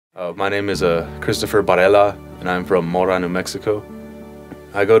My name is Christopher Barela, and I'm from Mora, New Mexico.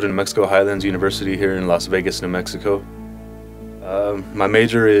 I go to Mexico Highlands University here in Las Vegas, New Mexico. My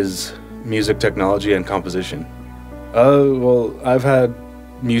major is music technology and composition. Well, I've had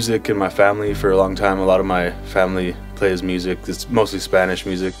music in my family for a long time. A lot of my family plays music. It's mostly Spanish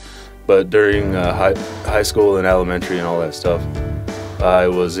music. But during high school and elementary and all that stuff, I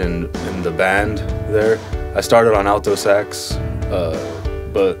was in the band there. I started on alto sax,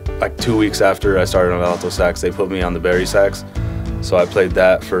 but like 2 weeks after I started on alto sax, they put me on the bari sax. So I played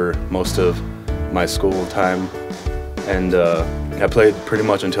that for most of my school time. And I played pretty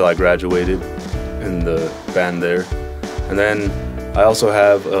much until I graduated in the band there. And then I also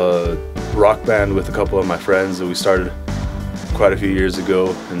have a rock band with a couple of my friends that we started quite a few years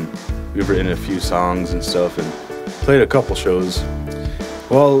ago, and we've written a few songs and stuff and played a couple shows.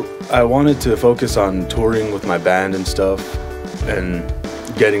 Well, I wanted to focus on touring with my band and stuff and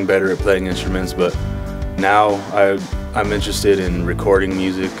getting better at playing instruments, but now I'm interested in recording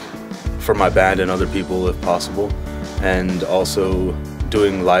music for my band and other people if possible, and also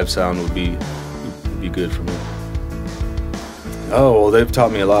doing live sound would be good for me. Oh, well, they've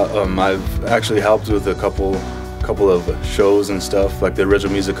taught me a lot. I've actually helped with a couple of shows and stuff. Like the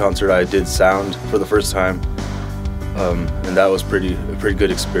original music concert, I did sound for the first time, and that was a pretty good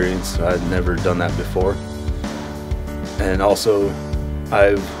experience. I'd never done that before. And also,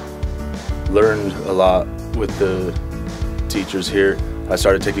 I've learned a lot with the teachers here. I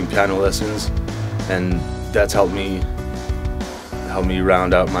started taking piano lessons, and that's helped me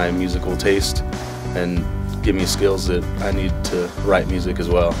round out my musical taste and give me skills that I need to write music as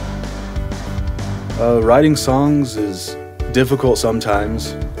well. Writing songs is difficult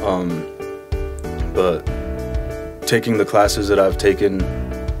sometimes, but taking the classes that I've taken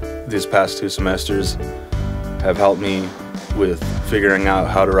these past 2 semesters have helped me with figuring out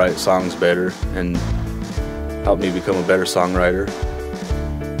how to write songs better and helped me become a better songwriter.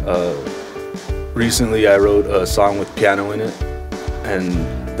 Recently I wrote a song with piano in it, and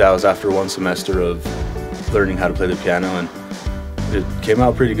that was after 1 semester of learning how to play the piano, and it came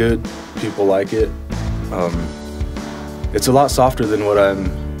out pretty good. People like it. It's a lot softer than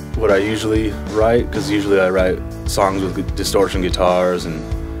what I usually write, because usually I write songs with distortion guitars and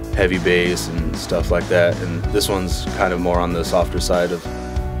heavy bass and stuff like that, and this one's kind of more on the softer side of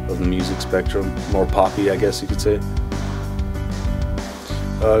the music spectrum, more poppy, I guess you could say.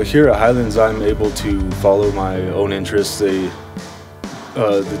 Here at Highlands, I'm able to follow my own interests.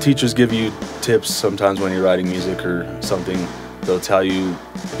 The teachers give you tips sometimes when you're writing music or something. They'll tell you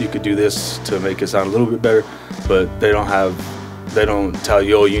you could do this to make it sound a little bit better, but they don't tell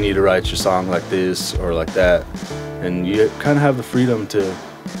you, oh, you need to write your song like this or like that. And you kind of have the freedom to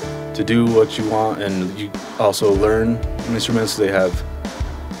do what you want, and you also learn instruments. They have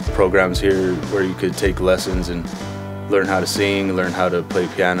programs here where you could take lessons and learn how to sing, learn how to play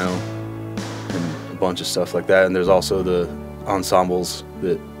piano, and a bunch of stuff like that. And there's also the ensembles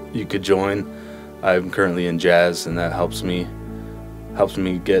that you could join. I'm currently in jazz, and that helps me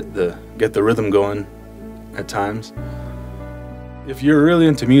get the rhythm going at times. If you're really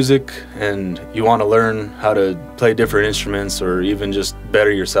into music and you want to learn how to play different instruments or even just better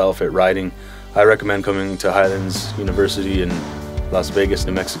yourself at writing, I recommend coming to Highlands University in Las Vegas,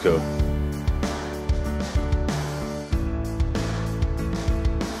 New Mexico.